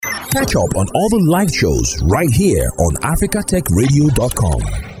Catch up on all the live shows right here on africatechradio.com.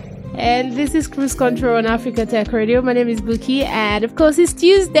 And this is CruiseCtrl on Africa Tech Radio. My name is Bookii, and of course it's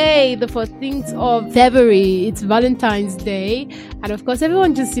Tuesday, the 14th of February. It's Valentines Day, and of course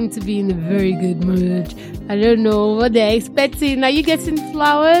everyone just seems to be in a very good mood. I don't know what they're expecting. Are you getting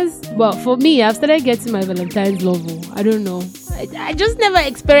flowers? Well, for me, I've started getting my Valentine's novel. I don't know. I just never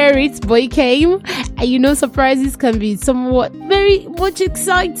experienced it, but it came. And surprises can be somewhat very much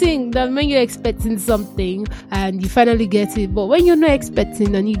exciting than when you're expecting something and you finally get it. But when you're not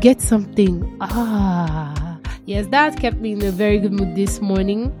expecting and you get something, yes, that kept me in a very good mood this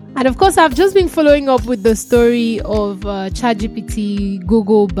morning. And of course, I've just been following up with the story of ChatGPT,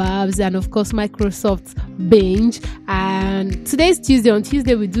 Google Barbs, and of course, Microsoft Binge. And today's Tuesday. On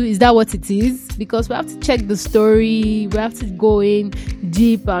Tuesday, we do Is That What It Is? Because we have to check the story. We have to go in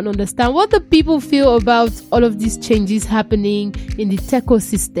deep and understand what the people feel about all of these changes happening in the tech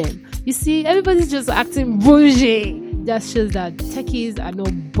ecosystem. You see, everybody's just acting bougie. That shows that techies are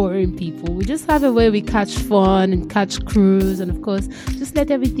not boring people. We just have a way we catch fun and catch cruise, and of course, just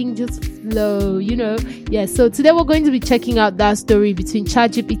let everything just flow, Yeah, so today we're going to be checking out that story between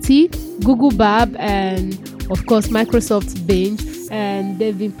ChatGPT, Google Barb, and of course, Microsoft Binge. And there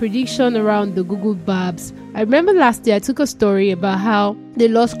have been predictions around the Google Barbs. I remember last year I took a story about how they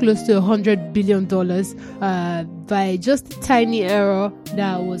lost close to $100 billion by just a tiny error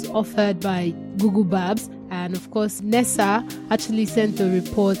that was offered by Google Barbs. And of course, NASA actually sent a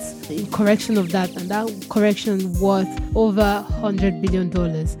report in correction of that, and that correction worth over $100 billion.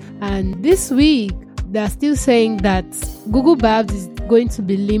 And this week, they're still saying that Google Barbs is going to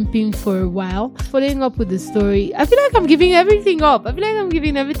be limping for a while. Following up with the story, I feel like I'm giving everything up.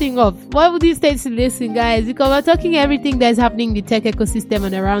 Why would you stay to listen, guys? Because we're talking everything that's happening in the tech ecosystem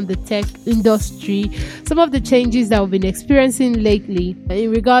and around the tech industry. Some of the changes that we've been experiencing lately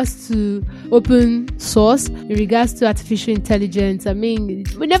in regards to open source, in regards to artificial intelligence. I mean,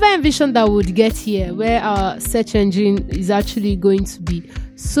 we never envisioned that we would get here, where our search engine is actually going to be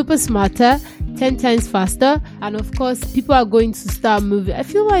super smarter, 10 times faster, and of course people are going to start moving. I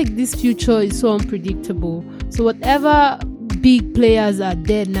feel like this future is so unpredictable, so whatever big players are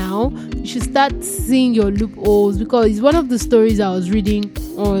there now, you should start seeing your loopholes, because it's one of the stories I was reading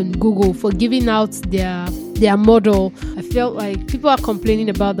on Google for giving out their model. I felt like people are complaining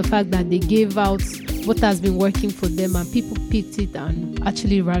about the fact that they gave out what has been working for them and people picked it and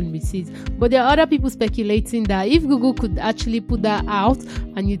actually ran with it. But there are other people speculating that if Google could actually put that out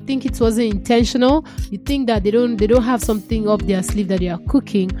and you think it wasn't intentional, you think that they don't have something up their sleeve that they are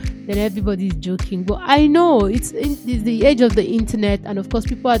cooking, then everybody's joking. But I know it's the age of the internet, and of course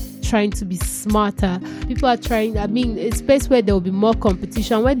people are trying to be smarter. People are trying, a space where there will be more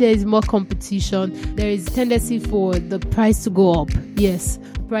competition. When there is more competition, there is tendency for the price to go up. Yes,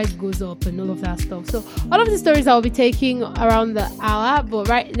 the price goes up and all of that stuff. So all of the stories I'll be taking around the hour, but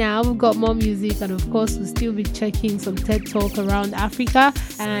right now we've got more music, and of course we'll still be checking some TED Talk around Africa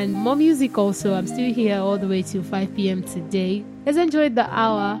and more music also. I'm still here all the way till 5 p.m. today. Let's enjoy the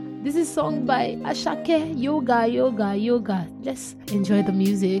hour. This is sung by Ashake, Yoga, Yoga, Yoga. Let's enjoy the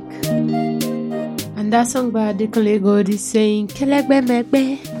music. And that song by Adekunle Gold is saying, Kelegbe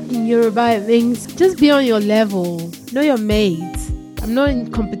Megbe. In Yoruba it means just be on your level. Know your mates. I'm not in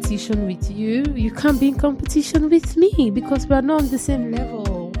competition with you. You can't be in competition with me because we're not on the same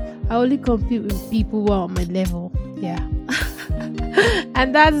level. I only compete with people who are on my level. Yeah.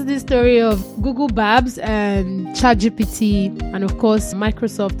 And that's the story of Google Barbs and ChatGPT and of course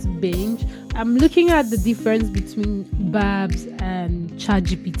Microsoft Binge. I'm looking at the difference between Barbs and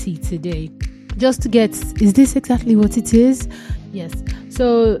ChatGPT today, just to get, is this exactly what it is? Yes.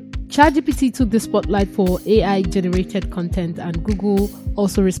 So ChatGPT took the spotlight for AI generated content, and Google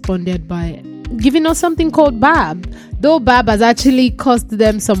also responded by giving us something called Barb, though Barb has actually cost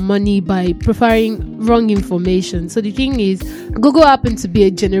them some money by providing wrong information. So the thing is, Google happened to be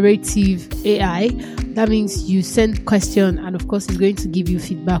a generative AI. That means you send question, and of course it's going to give you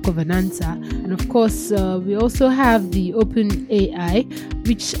feedback of an answer. And of course we also have the Open AI,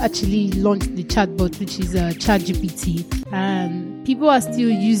 which actually launched the chatbot, which is ChatGPT, and people are still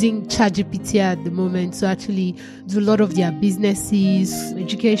using ChatGPT at the moment to actually do a lot of their businesses,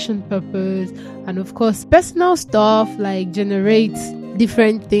 education purpose, and of course personal stuff like generate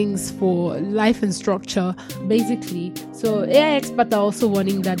different things for life and structure, basically. So AI experts are also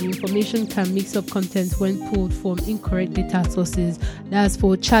warning that the information can mix up content when pulled from incorrect data sources. That's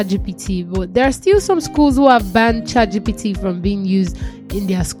for ChatGPT. But there are still some schools who have banned ChatGPT from being used in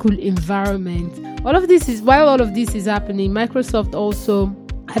their school environment. While all of this is happening, Microsoft also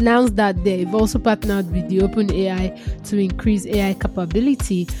announced that they've also partnered with the OpenAI to increase AI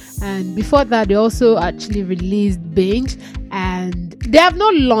capability. And before that, they also actually released Binge, and they have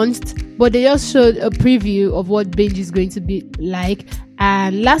not launched, but they just showed a preview of what Binge is going to be like.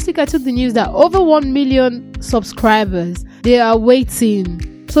 And last week I took the news that over 1 million subscribers, they are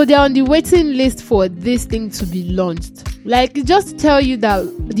waiting. So they're on the waiting list for this thing to be launched. Like, just to tell you that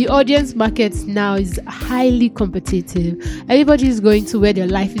the audience market now is highly competitive. Everybody is going to where their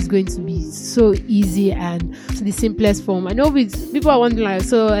life is going to be so easy and to the simplest form. I know people are wondering, like,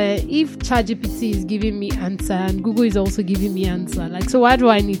 so if ChatGPT is giving me answer and Google is also giving me answer, like, so why do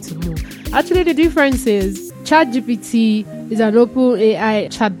I need to know? Actually, the difference is ChatGPT is an open AI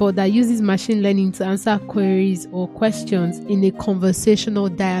chatbot that uses machine learning to answer queries or questions in a conversational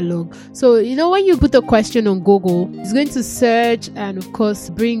dialogue. So, when you put a question on Google, it's going to search and, of course,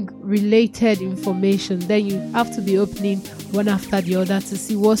 bring related information. Then you have to be opening one after the other to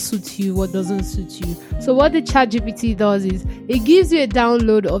see what suits you, what doesn't suit you. So what the ChatGPT does is it gives you a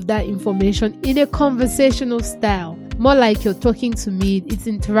download of that information in a conversational style. More like you're talking to me. It's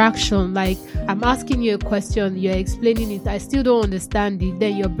interaction. Like, I'm asking you a question, you're explaining it, I still don't understand it,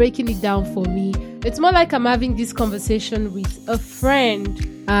 then you're breaking it down for me. It's more like I'm having this conversation with a friend.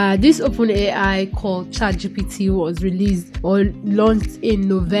 This open AI called ChatGPT was released or launched in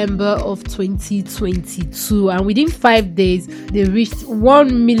November of 2022, and within 5 days they reached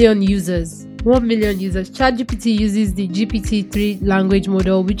 1 million users. 1 million users. ChatGPT uses the GPT-3 language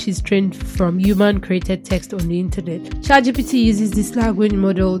model, which is trained from human-created text on the internet. ChatGPT uses this language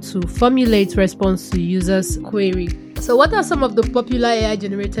model to formulate response to users' query. So what are some of the popular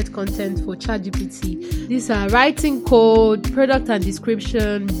AI-generated content for ChatGPT? These are writing code, product and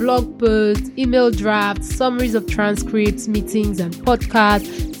description, blog posts, email drafts, summaries of transcripts, meetings and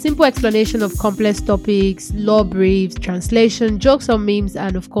podcasts, simple explanation of complex topics, law briefs, translation, jokes or memes,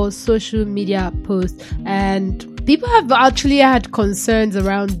 and of course, social media posts. And people have actually had concerns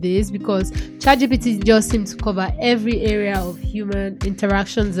around this because ChatGPT just seems to cover every area of human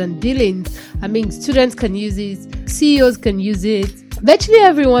interactions and dealings. I mean, students can use it, CEOs can use it. Virtually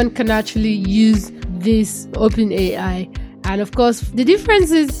everyone can actually use this open AI. And of course, the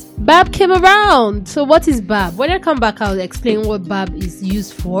difference is Barb came around. So what is Barb? When I come back, I'll explain what Barb is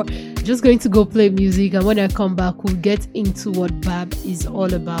used for. Just going to go play music, and when I come back, we'll get into what Barb is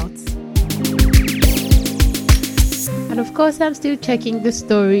all about. And of course, I'm still checking the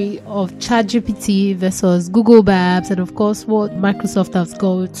story of ChatGPT versus Google Barbs, and of course, what Microsoft has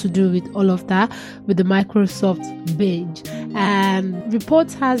got to do with all of that with the Microsoft Binge. And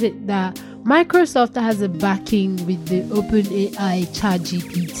reports has it that Microsoft has a backing with the OpenAI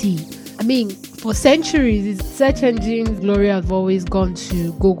ChatGPT. I mean, for centuries, search engines' glory has always gone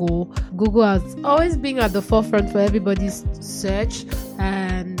to Google. Google has always been at the forefront for everybody's search,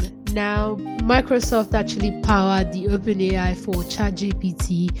 and now Microsoft actually powered the OpenAI for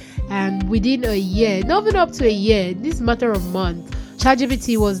ChatGPT, and within a year, not even up to a year, this matter of months,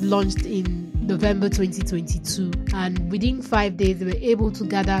 ChatGPT was launched in November 2022, and within 5 days they were able to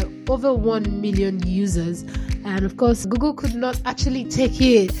gather over 1 million users. And of course, Google could not actually take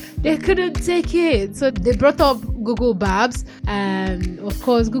it. They couldn't take it. So they brought up Google Barbs, and of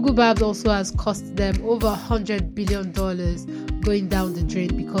course, Google Barbs also has cost them over $100 billion going down the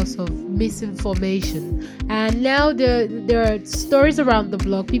drain because of misinformation. And now there are stories around the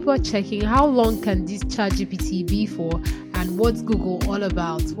blog. People are checking how long can this ChatGPT be for, and what's Google all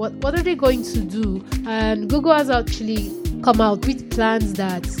about? What are they going to do? And Google has actually come out with plans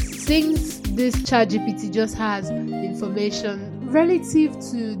that, since this ChatGPT just has information relative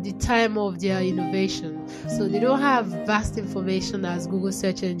to the time of their innovation, so they don't have vast information as Google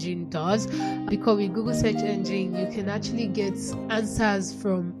search engine does, because with Google search engine you can actually get answers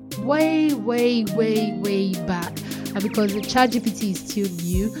from way back. And because the ChatGPT is still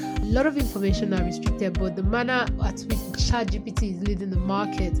new, a lot of information are restricted, but the manner at which ChatGPT is leading the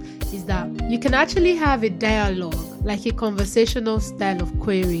market is that you can actually have a dialogue, like a conversational style of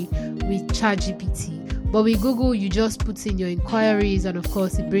query with ChatGPT. But with Google, you just put in your inquiries, and of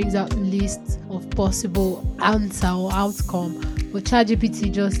course it brings out lists of possible answer or outcome. But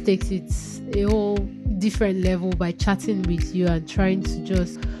ChatGPT just takes it a whole different level by chatting with you and trying to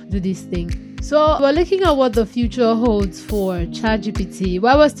just do this thing. So we're looking at what the future holds for ChatGPT.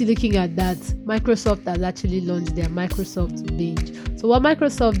 While we're still looking at that, Microsoft has actually launched their Microsoft Binge. So what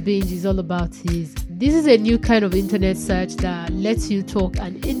Microsoft Binge is all about is, this is a new kind of internet search that lets you talk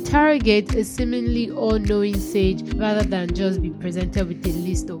and interrogate a seemingly all-knowing sage rather than just be presented with a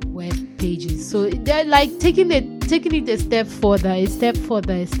list of web pages. So they're like taking it a step further,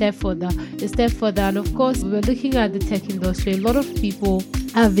 and of course, we're looking at the tech industry. A lot of people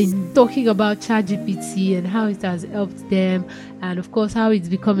have been talking about ChatGPT and how it has helped them, and of course how it's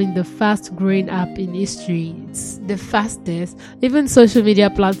becoming the fast growing app in history. It's the fastest. Even social media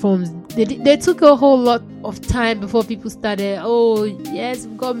platforms, they took a whole lot of time before people started, oh yes,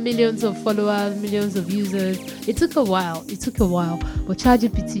 we've got millions of followers, millions of users. It took a while, but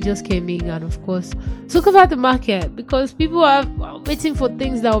ChatGPT just came in and of course took over the market, because people are waiting for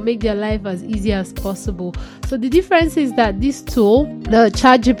things that will make their life as easy as possible. So the difference is that this tool, the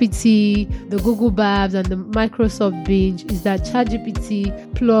ChatGPT, the Google Barb and the Microsoft Bing, is that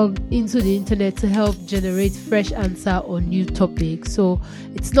ChatGPT plug into the internet to help generate fresh answer on new topics. So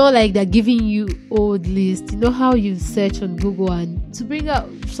it's not like they're giving you old lists. You know how you search on Google and to bring out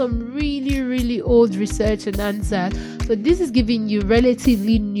some really old research and answers. So this is giving you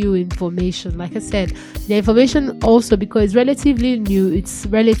relatively new information. Like I said, the information also, because it's relatively new, it's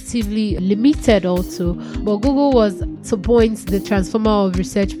relatively limited also. But Google was to point the Transformer of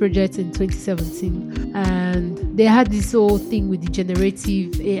Research project in 2017, and they had this whole thing with the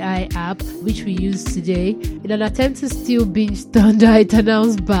generative AI app, which we use today, in an attempt to steal Bing's thunder. It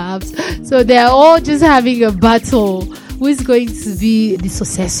announced Barbs. So they are all just having a battle. Who is going to be the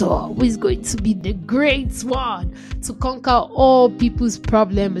successor? Who is going to be the great one to conquer all people's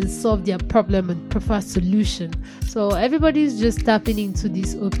problem and solve their problem and prefer solution? So everybody's just tapping into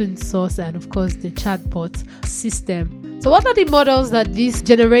this open source and of course the chatbot system. So what are the models that this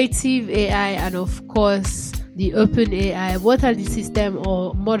generative AI and of course the open AI, what are the system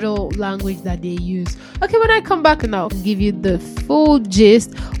or model language that they use? Okay, when I come back and I'll give you the full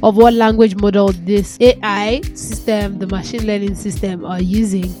gist of what language model this AI system, the machine learning system, are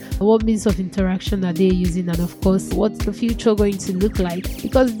using, what means of interaction are they using, and of course what's the future going to look like,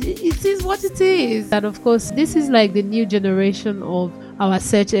 because it is what it is. And of course this is like the new generation of our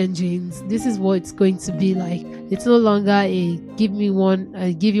search engines. This is what it's going to be like. It's no longer a give you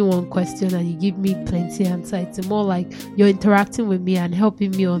one question and you give me plenty answer. It's more like you're interacting with me and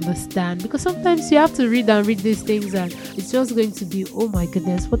helping me understand, because sometimes you have to read these things and it's just going to be, oh my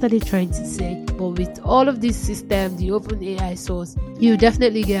goodness, what are they trying to say? But with all of this system, the open AI source, you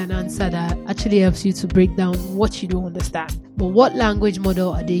definitely get an answer that actually helps you to break down what you don't understand. But what language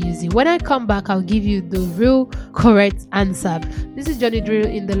model are they using? When I come back, I'll give you the real correct answer. This is Johnny Drill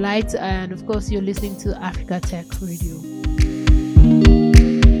in the Light, and of course you're listening to Africa Tech Radio.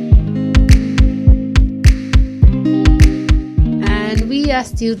 And we are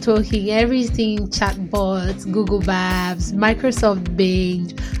still talking everything chatbots, Google Barbs, Microsoft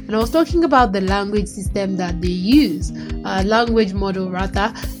Bing, and I was talking about the language system that they use, language model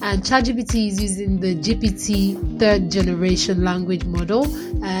rather, and ChatGPT is using the GPT third generation language model,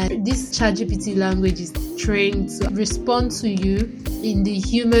 and this ChatGPT language is trained to respond to you in the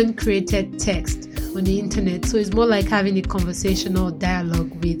human created text on the internet. So it's more like having a conversational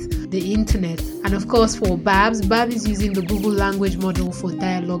dialogue with the internet. And of course for Barb is using the Google language model for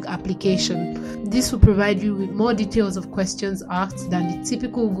dialogue application. This will provide you with more details of questions asked than the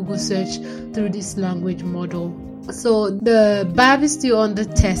typical Google search through this language model. So the Barb is still under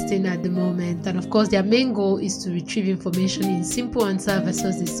testing at the moment, and of course their main goal is to retrieve information in simple answer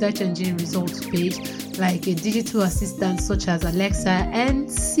versus the search engine results page, like a digital assistant such as Alexa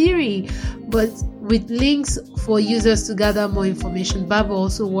and Siri, but with links for users to gather more information. Barb will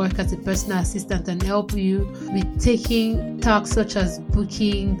also work as a personal assistant and help you with taking tasks such as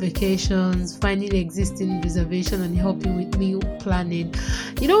booking vacations, finding existing reservation, and helping with meal planning.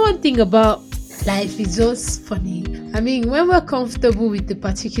 You know, one thing about life is just funny. I mean, when we're comfortable with the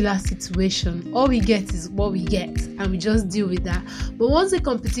particular situation, all we get is what we get and we just deal with that. But once the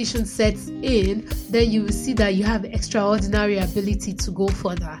competition sets in, then you will see that you have extraordinary ability to go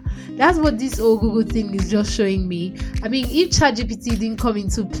further. That's what this whole Google thing is just showing me. I mean, if ChatGPT didn't come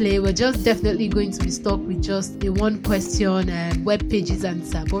into play, we're just definitely going to be stuck with just a one question and web pages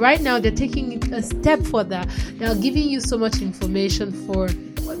answer. But right now they're taking it a step further. They're giving you so much information for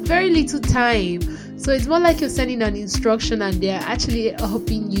very little time. So it's more like you're sending an instruction and they're actually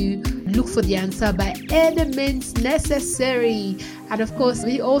helping you look for the answer by any means necessary. And of course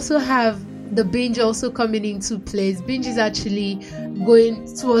we also have the Bing also coming into place. Bing is actually going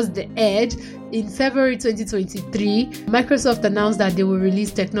towards the edge. In February 2023, Microsoft announced that they will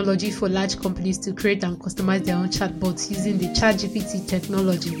release technology for large companies to create and customize their own chatbots using the ChatGPT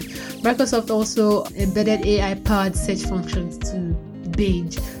technology. Microsoft also embedded AI-powered search functions to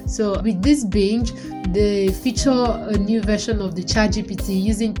Bing. So with this Bing, they feature a new version of the ChatGPT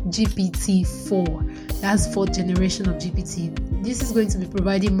using GPT-4. That's fourth generation of GPT. this is going to be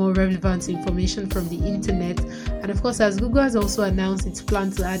providing more relevant information from the internet. And of course, as Google has also announced its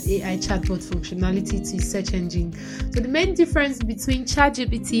plan to add AI chatbot functionality to its search engine. So the main difference between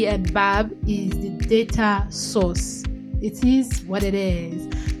ChatGPT and Barb is the data source. It is what it is.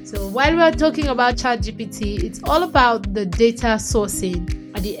 So while we are talking about ChatGPT, it's all about the data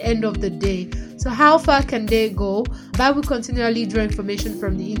sourcing at the end of the day. So how far can they go? Barb will continually draw information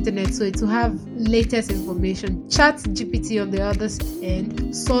from the internet, so it will have latest information. ChatGPT on the other end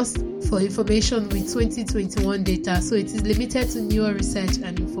sourced for information with 2021 data, so it is limited to newer research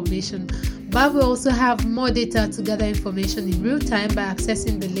and information. Barb will also have more data to gather information in real time by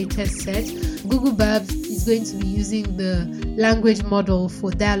accessing the latest search. Google Barb is going to be using the language model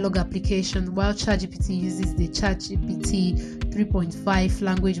for dialogue application, while ChatGPT uses the ChatGPT 3.5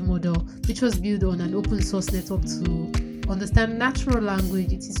 language model, which was built on an open source network to understand natural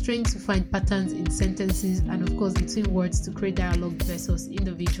language. It is trained to find patterns in sentences and of course between words to create dialogue versus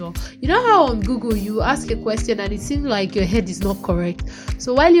individual. You know how on Google you ask a question and it seems like your head is not correct.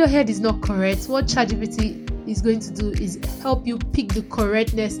 So while your head is not correct, what ChatGPT is going to do is help you pick the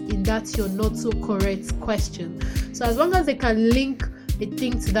correctness in that your not so correct question. So as long as they can link a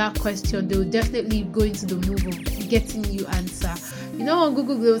thing to that question, they will definitely go into the move of getting you answer. You know, on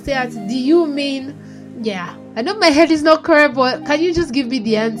Google they will say, do you mean, yeah, I know my head is not correct, but can you just give me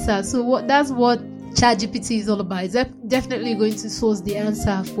the answer? So that's what ChatGPT is all about. It's definitely going to source the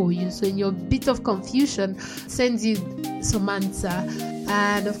answer for you. So in your bit of confusion, sends you some answer.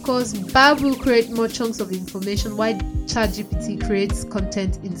 And of course, Barb will create more chunks of information while ChatGPT creates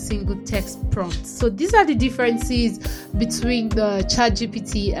content in single text prompts. So these are the differences between the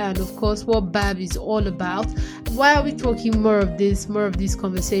ChatGPT and of course what Barb is all about. Why are we talking more of this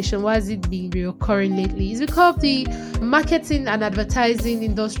conversation? Why has it been reoccurring lately? It's because the marketing and advertising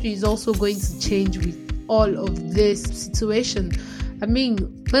industry is also going to change with all of this situation. I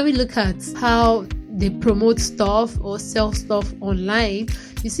mean, when we look at how they promote stuff or sell stuff online,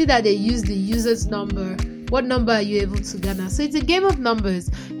 you see that they use the user's number. What number are you able to garner? So it's a game of numbers.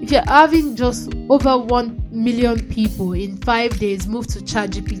 If you're having just over 1 million people in 5 days move to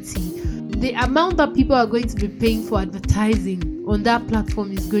ChatGPT, the amount that people are going to be paying for advertising on that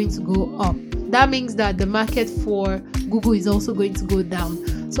platform is going to go up. That means that the market for Google is also going to go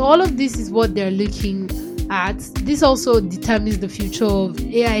down. So all of this is what they're looking at. This also determines the future of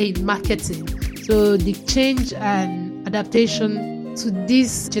AI in marketing. So the change and adaptation to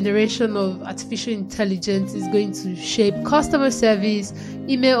this generation of artificial intelligence is going to shape customer service,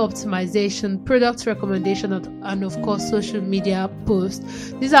 email optimization, product recommendation, and of course social media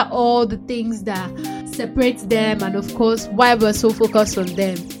posts. These are all the things that separate them, and of course why we're so focused on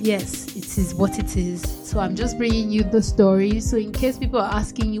them. Yes, it is what it is. So I'm just bringing you the story. So in case people are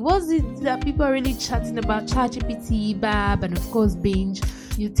asking you, what's it that people are really chatting about? ChatGPT, Barb, and of course Binge.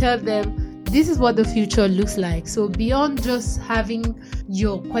 You tell them this is what the future looks like. So beyond just having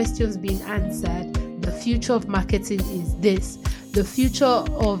your questions being answered, the future of marketing is this. The future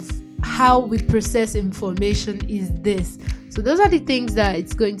of how we process information is this. So those are the things that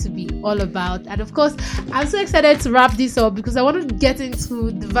it's going to be all about. And of course, I'm so excited to wrap this up because I want to get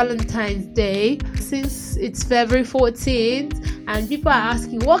into the Valentine's Day since it's February 14th and people are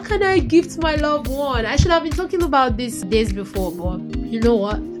asking, what can I give to my loved one? I should have been talking about this days before, but you know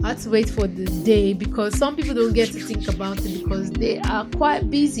what? I have to wait for the day because some people don't get to think about it because they are quite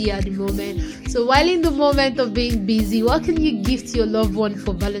busy at the moment. So while in the moment of being busy, what can you give to your loved one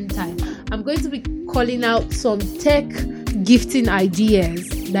for Valentine? I'm going to be calling out some tech gifting ideas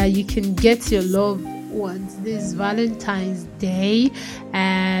that you can get your loved ones this Valentine's Day.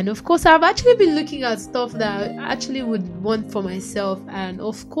 And of course, I've actually been looking at stuff that I actually would want for myself, and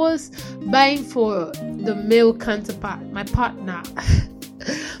of course buying for the male counterpart, my partner.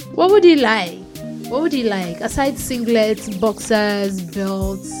 What would he like aside singlets, boxers,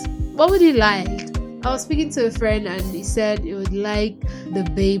 belts? What would he like? I was speaking to a friend and he said he would like the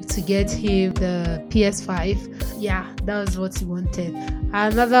babe to get him the PS5. Yeah, that was what he wanted.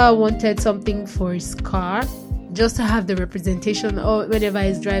 Another wanted something for his car, just to have the representation or whenever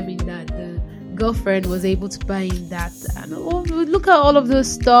he's driving that the girlfriend was able to buy him that. And look at all of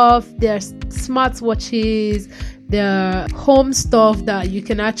those stuff. There's smartwatches, the home stuff that you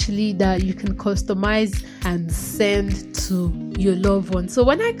can customize and send to your loved one. So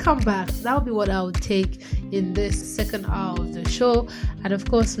when I come back, that'll be what I will take in this second hour of the show. And of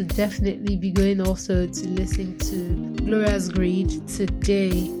course, we'll definitely be going also to listen to Gloria's Grid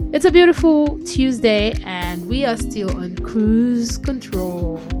today. It's a beautiful Tuesday and we are still on cruise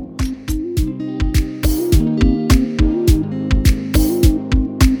control.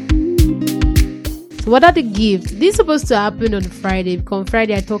 So what are the gifts? This is supposed to happen on Friday, because on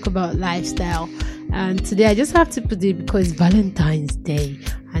Friday I talk about lifestyle, and today I just have to put it because it's Valentine's Day,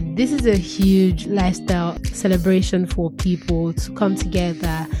 and this is a huge lifestyle celebration for people to come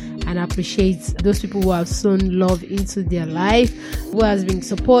together and appreciate those people who have sown love into their life, who has been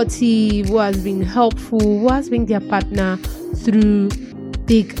supportive, who has been helpful, who has been their partner through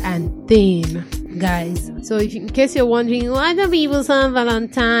thick and thin, guys. So in case you're wondering, why do people celebrate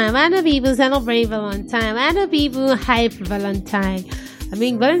Valentine? Why do people celebrate Valentine? Why do people hype Valentine? I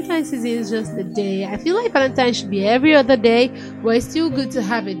mean, Valentine's season is just a day. I feel like Valentine should be every other day, but it's still good to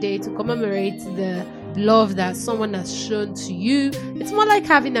have a day to commemorate the love that someone has shown to you. It's more like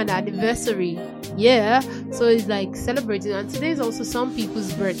having an anniversary. Yeah, so it's like celebrating, and today is also some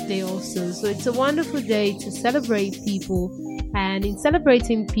people's birthday also, so it's a wonderful day to celebrate people. And in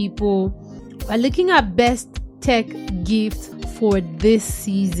celebrating people, we're looking at best tech gift for this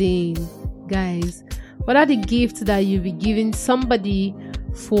season, guys. What are the gifts that you'll be giving somebody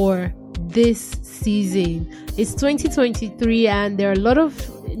for this season? It's 2023 and there are a lot of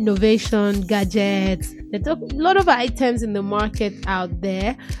innovation, gadgets, there's a lot of items in the market out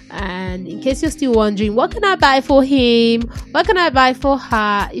there. And in case you're still wondering, what can I buy for him? What can I buy for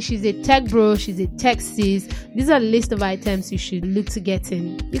her? If she's a tech bro, she's a tech sis, these are a list of items you should look to get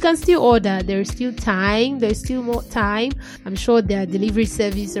in. You can still order. There is still time. There's still more time. I'm sure there are delivery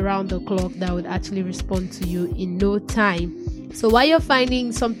service around the clock that would actually respond to you in no time. So while you're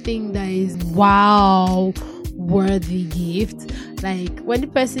finding something that is wow worthy gift, like when the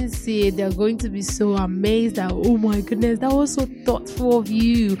person see it, they're going to be so amazed that, oh my goodness, that was so thoughtful of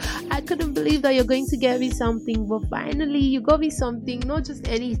you. I couldn't believe that you're going to get me something, but finally you got me something, not just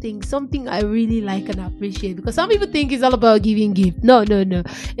anything, something I really like and appreciate. Because some people think it's all about giving gift. No,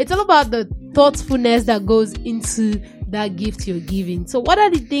 it's all about the thoughtfulness that goes into that gift you're giving. So what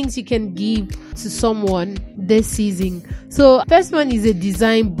are the things you can give to someone this season? So first one is a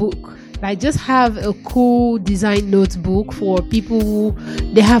design book. Like, just have a cool design notebook for people who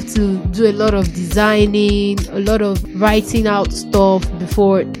they have to do a lot of designing, a lot of writing out stuff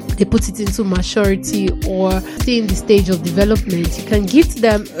before they put it into maturity or stay in the stage of development. You can give to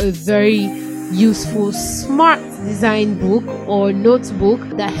them a very useful, smart design book or notebook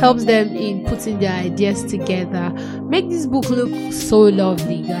that helps them in putting their ideas together. Make this book look so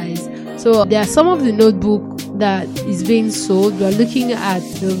lovely, guys. So there are some of the notebook that is being sold. We are looking at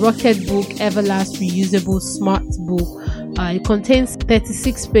the Rocket Book Everlast Reusable Smart Book. It contains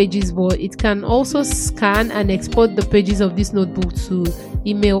 36 pages, but it can also scan and export the pages of this notebook to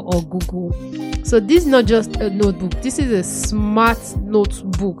email or Google. So this is not just a notebook, this is a smart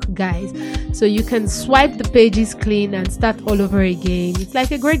notebook, guys. So you can swipe the pages clean and start all over again. It's like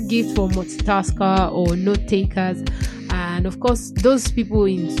a great gift for multitasker or note takers. And of course, those people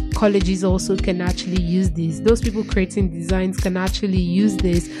in colleges also can actually use this. Those people creating designs can actually use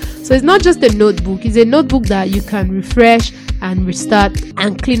this. So it's not just a notebook, it's a notebook that you can refresh and restart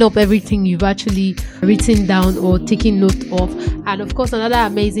and clean up everything you've actually written down or taken note of. And of course, another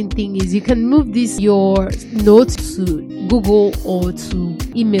amazing thing is you can move your notes to Google or to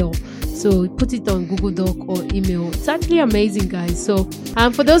email. So put it on Google Doc or email. It's actually amazing, guys. So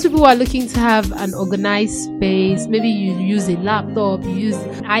for those people who are looking to have an organized space, maybe you use a laptop, you use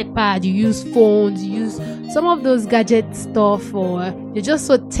an iPad, you use phones, you use some of those gadget stuff, or you're just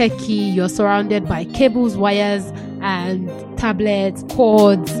so techie, you're surrounded by cables, wires, and tablets,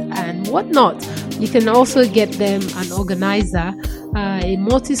 cords, and whatnot. You can also get them an organizer, a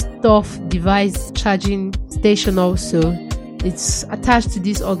multi-stuff device charging station also. It's attached to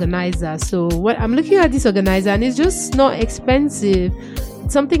this organizer. So what I'm looking at this organizer, and it's just not expensive.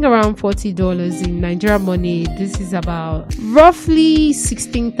 It's something around $40 in Nigerian money. This is about roughly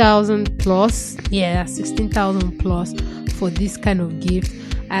 16,000 plus. Yeah, 16,000 plus for this kind of gift.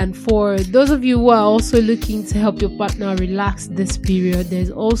 And for those of you who are also looking to help your partner relax this period,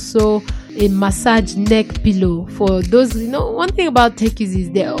 there's also a massage neck pillow. For those, one thing about techies is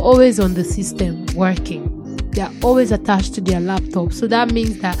they're always on the system working. They're always attached to their laptop. So that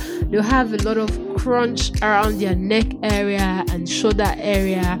means that they'll have a lot of crunch around their neck area and shoulder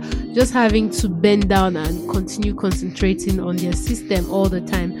area, just having to bend down and continue concentrating on their system all the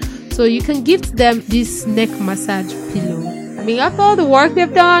time. So you can gift them this neck massage pillow. I mean, after all the work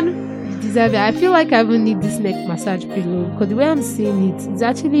they've done, you deserve it. I feel like I will need this neck massage pillow because the way I'm seeing it, it's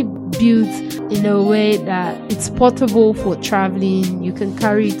actually built in a way that it's portable for traveling. You can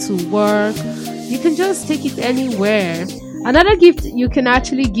carry it to work. You can just take it anywhere. Another gift you can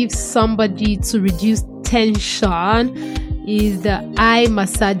actually give somebody to reduce tension is the eye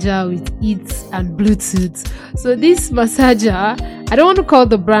massager with it and Bluetooth. So this massager, I don't want to call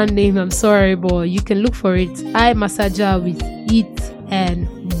the brand name, I'm sorry, but you can look for it. Eye massager with it and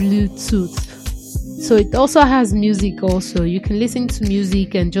Bluetooth. So it also has music also. You can listen to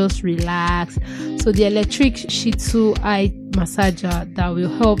music and just relax. So the electric Shitsu eye massager that will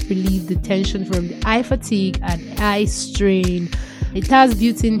help relieve the tension from the eye fatigue and eye strain. It has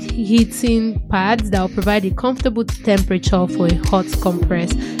built-in heating pads that will provide a comfortable temperature for a hot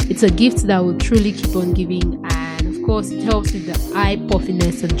compress. It's a gift that will truly keep on giving, and of course it helps with the eye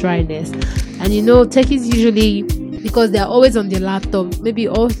puffiness and dryness. And you know, techies usually, because they're always on their laptop, maybe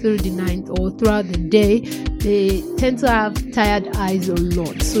all through the night or throughout the day, they tend to have tired eyes a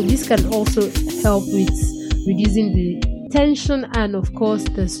lot. So this can also help with reducing the tension and of course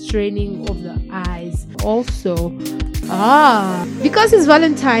the straining of the eyes. Also, because it's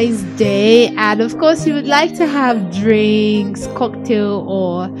Valentine's Day and of course you would like to have drinks, cocktail,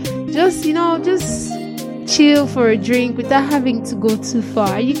 or just chill for a drink without having to go too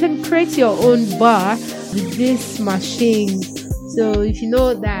far, you can create your own bar with this machine. So if you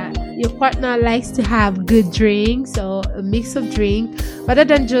know that your partner likes to have good drinks or a mix of drink, rather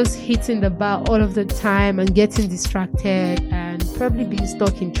than just hitting the bar all of the time and getting distracted and probably being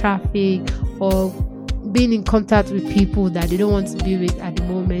stuck in traffic or being in contact with people that they don't want to be with at the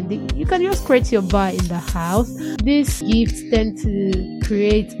moment, you can just create your bar in the house. These gifts tend to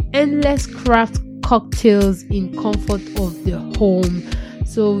create endless craft cocktails in comfort of the home.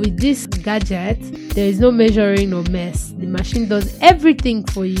 So with this gadget, there is no measuring or mess. The machine does everything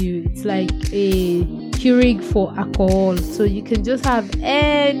for you. It's like a Keurig for alcohol. So you can just have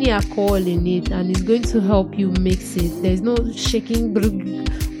any alcohol in it and it's going to help you mix it. There's no shaking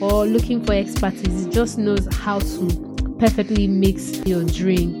or looking for expertise. It just knows how to perfectly mix your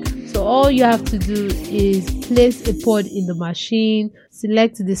drink. So all you have to do is place a pod in the machine,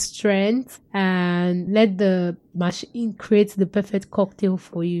 select the strength, and let the machine create the perfect cocktail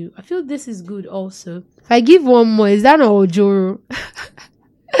for you. I feel this is good also. If I give one more, is that not Ojoro?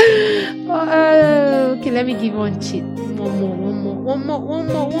 Okay, let me give one cheat. One more.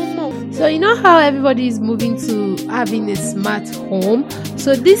 So you know how everybody is moving to having a smart home?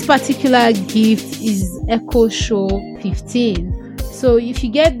 So this particular gift is Echo Show 15. So if you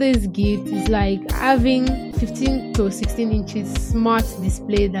get this gift, it's like having 15 to 16 inches smart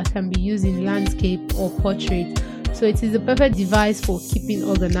display that can be used in landscape or portrait. So it is the perfect device for keeping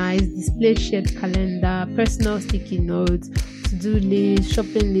organized, display shared calendar, personal sticky notes, to-do list,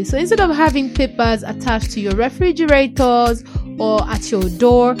 shopping list. So instead of having papers attached to your refrigerators or at your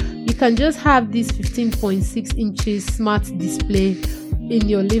door, you can just have this 15.6 inches smart display in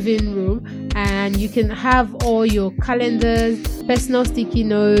your living room, and you can have all your calendars, personal sticky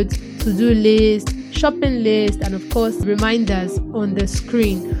notes, to-do list, shopping list, and of course reminders on the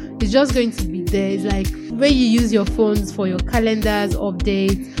screen. It's just going to be there. It's like when you use your phones for your calendars,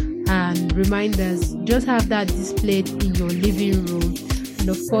 updates, and reminders, just have that displayed in your living room. And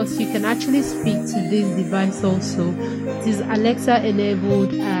of course you can actually speak to this device also. It is Alexa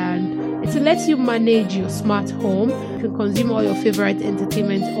enabled and it lets you manage your smart home. You can consume all your favorite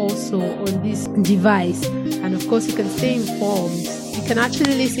entertainment also on this device, and of course you can stay informed. You can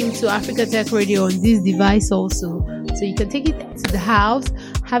actually listen to Africa Tech Radio on this device also. So you can take it to the house,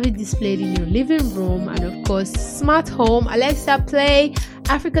 have it displayed in your living room, and of course smart home, Alexa play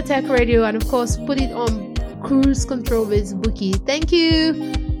Africa Tech Radio, and of course put it on cruise control with Bookii. Thank you.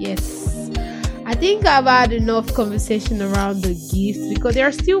 Yes, I think I've had enough conversation around the gifts because there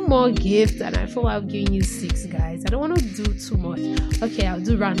are still more gifts, and I feel I've given you 6, guys. I don't want to do too much. Okay, I'll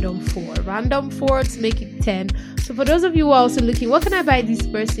do random 4 to make it 10. So for those of you who are also looking, what can I buy this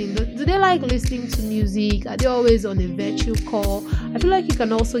person? Do they like listening to music? Are they always on a virtual call? I feel like you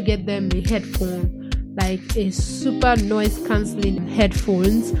can also get them a headphone, like a super noise cancelling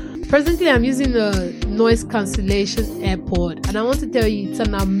headphones. Presently, I'm using a noise cancellation AirPod, and I want to tell you it's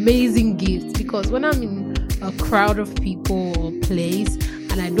an amazing gift because when I'm in a crowd of people or place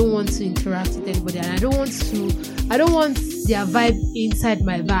and I don't want to interact with anybody and I don't want their vibe inside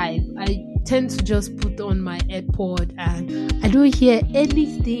my vibe, I tend to just put on my AirPod and I don't hear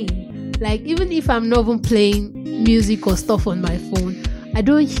anything. Like even if I'm not even playing music or stuff on my phone, I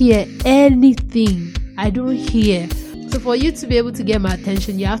don't hear anything. So for you to be able to get my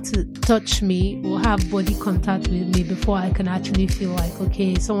attention, you have to touch me or have body contact with me before I can actually feel like,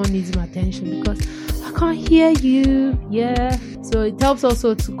 okay, someone needs my attention because I can't hear you. Yeah. So it helps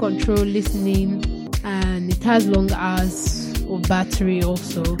also to control listening, and it has long hours of battery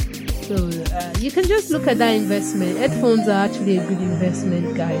also. So you can just look at that investment. Headphones are actually a good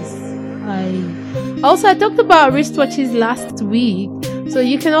investment, guys. I talked about wristwatches last week, so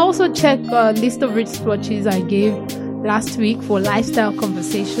you can also check a list of wristwatches I gave last week for lifestyle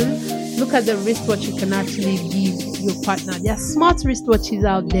conversation. Look at the wristwatch you can actually give your partner. There are smart wristwatches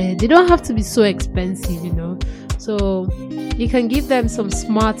out there. They don't have to be so expensive, so you can give them some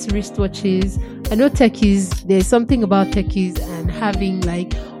smart wristwatches. I know techies, there's something about techies and having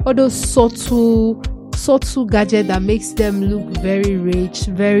like all those subtle gadget that makes them look very rich,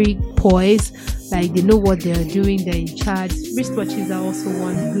 very poised, like they know what they're doing, they're in charge. Wristwatches are also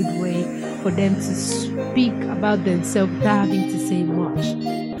one good way for them to speak about themselves without having to say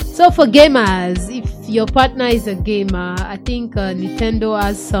much. So for gamers, if your partner is a gamer, I think Nintendo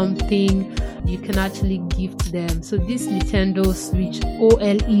has something you can actually gift them. So this Nintendo Switch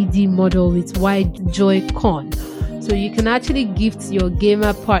OLED model with wide Joy-Con. So you can actually gift your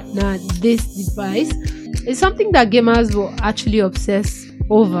gamer partner this device. It's something that gamers will actually obsess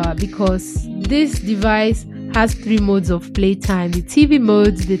over because this device has 3 modes of playtime: the TV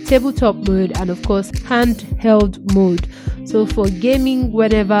mode, the tabletop mode, and of course handheld mode. So for gaming,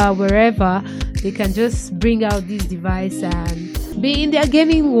 whenever, wherever, they can just bring out this device and be in their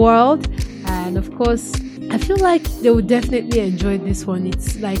gaming world. And of course, I feel like they would definitely enjoy this one.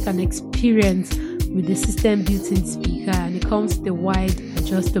 It's like an experience with the system built-in speaker, and it comes with a wide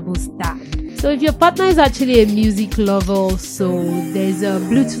adjustable stand. So if your partner is actually a music lover, so there's a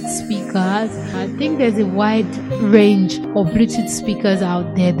Bluetooth speakers. I think there's a wide range of Bluetooth speakers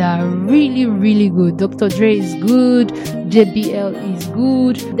out there that are really, really good. Dr. Dre is good, JBL is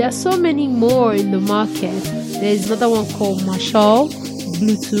good. There are so many more in the market. There's another one called Marshall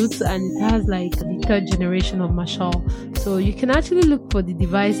Bluetooth, and it has like the 3rd generation of Marshall. So you can actually look for the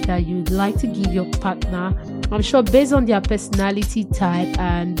device that you'd like to give your partner. I'm sure based on their personality type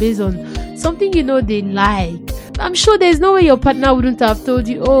and based on something they like. I'm sure there's no way your partner wouldn't have told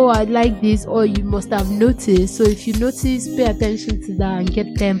you, oh, I like this, or you must have noticed. So if you notice, pay attention to that and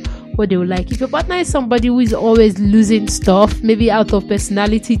get them what they would like. If your partner is somebody who is always losing stuff, maybe out of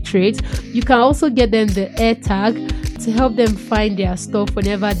personality traits, you can also get them the AirTag to help them find their stuff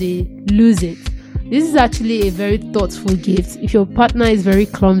whenever they lose it. This is actually a very thoughtful gift. If your partner is very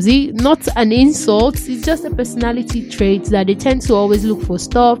clumsy, not an insult, it's just a personality trait that they tend to always look for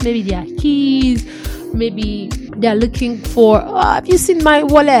stuff, maybe their keys, maybe they're looking for, have you seen my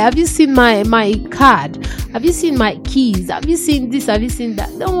wallet? Have you seen my card? Have you seen my keys? Have you seen this? Have you seen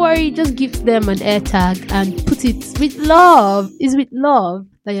that? Don't worry, just give them an AirTag and put it with love. It's with love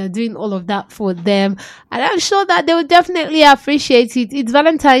that you're doing all of that for them, and I'm sure that they will definitely appreciate it. It's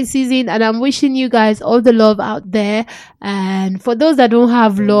Valentine's season, and I'm wishing you guys all the love out there. And for those that don't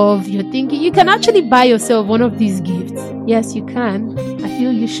have love, you're thinking you can actually buy yourself one of these gifts. Yes, you can. I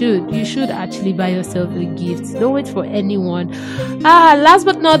feel you should actually buy yourself a gift. Don't wait for anyone. Last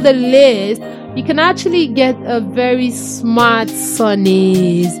but not the least, you can actually get a very smart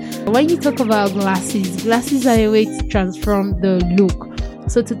sunnies. When you talk about glasses are a way to transform the look.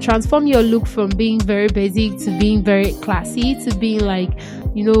 So to transform your look from being very basic to being very classy to being like,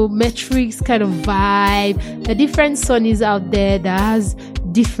 Matrix kind of vibe. The different sunnies out there that has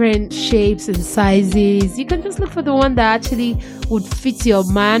different shapes and sizes. You can just look for the one that actually would fit your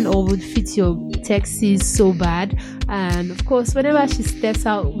man or would fit your Texas so bad. And of course, whenever she steps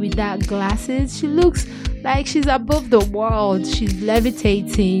out with that glasses, she looks like she's above the world. She's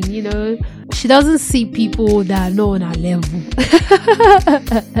levitating, She doesn't see people that are not on her level.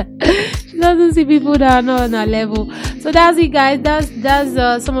 She doesn't see people that are not on her level. So that's it, guys.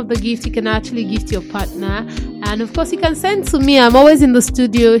 That's some of the gifts you can actually give to your partner. And of course, you can send to me. I'm always in the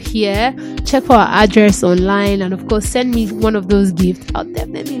studio here. Check for our address online. And of course, send me one of those gifts. I'll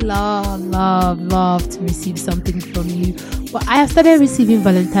definitely love to receive something from you. But I have started receiving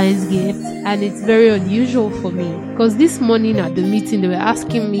Valentine's gifts, and it's very unusual for me. Because this morning at the meeting, they were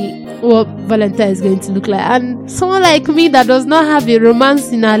asking me what Valentine is going to look like. And someone like me that does not have a romance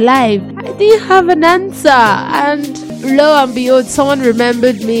in her life, I didn't have an answer. And lo and behold, someone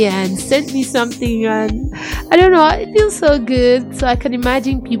remembered me and sent me something, and I don't know, it feels so good. So I can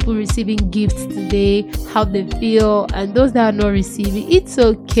imagine people receiving gifts today, how they feel, and those that are not receiving, it's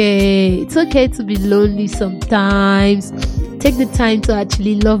okay to be lonely sometimes. Take the time to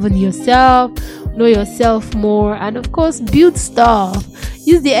actually love on yourself, know yourself more, and of course build stuff.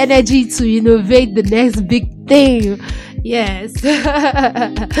 Use the energy to innovate the next big thing. Yes.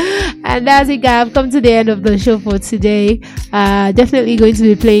 And that's it, guys. I've come to the end of the show for today. Definitely going to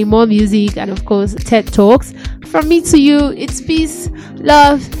be playing more music and of course TED Talks. From me to you, it's peace,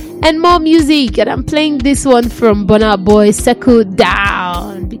 love, and more music. And I'm playing this one from Burna Boy, Settle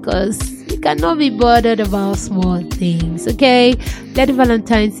Down, because cannot be bothered about small things, okay? Let the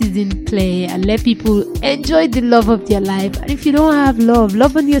Valentine's season play and let people enjoy the love of their life. And if you don't have love,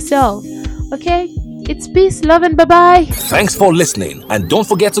 love on yourself, okay? It's peace, love, and bye-bye. Thanks for listening, and don't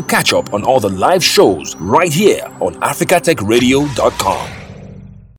forget to catch up on all the live shows right here on africatechradio.com.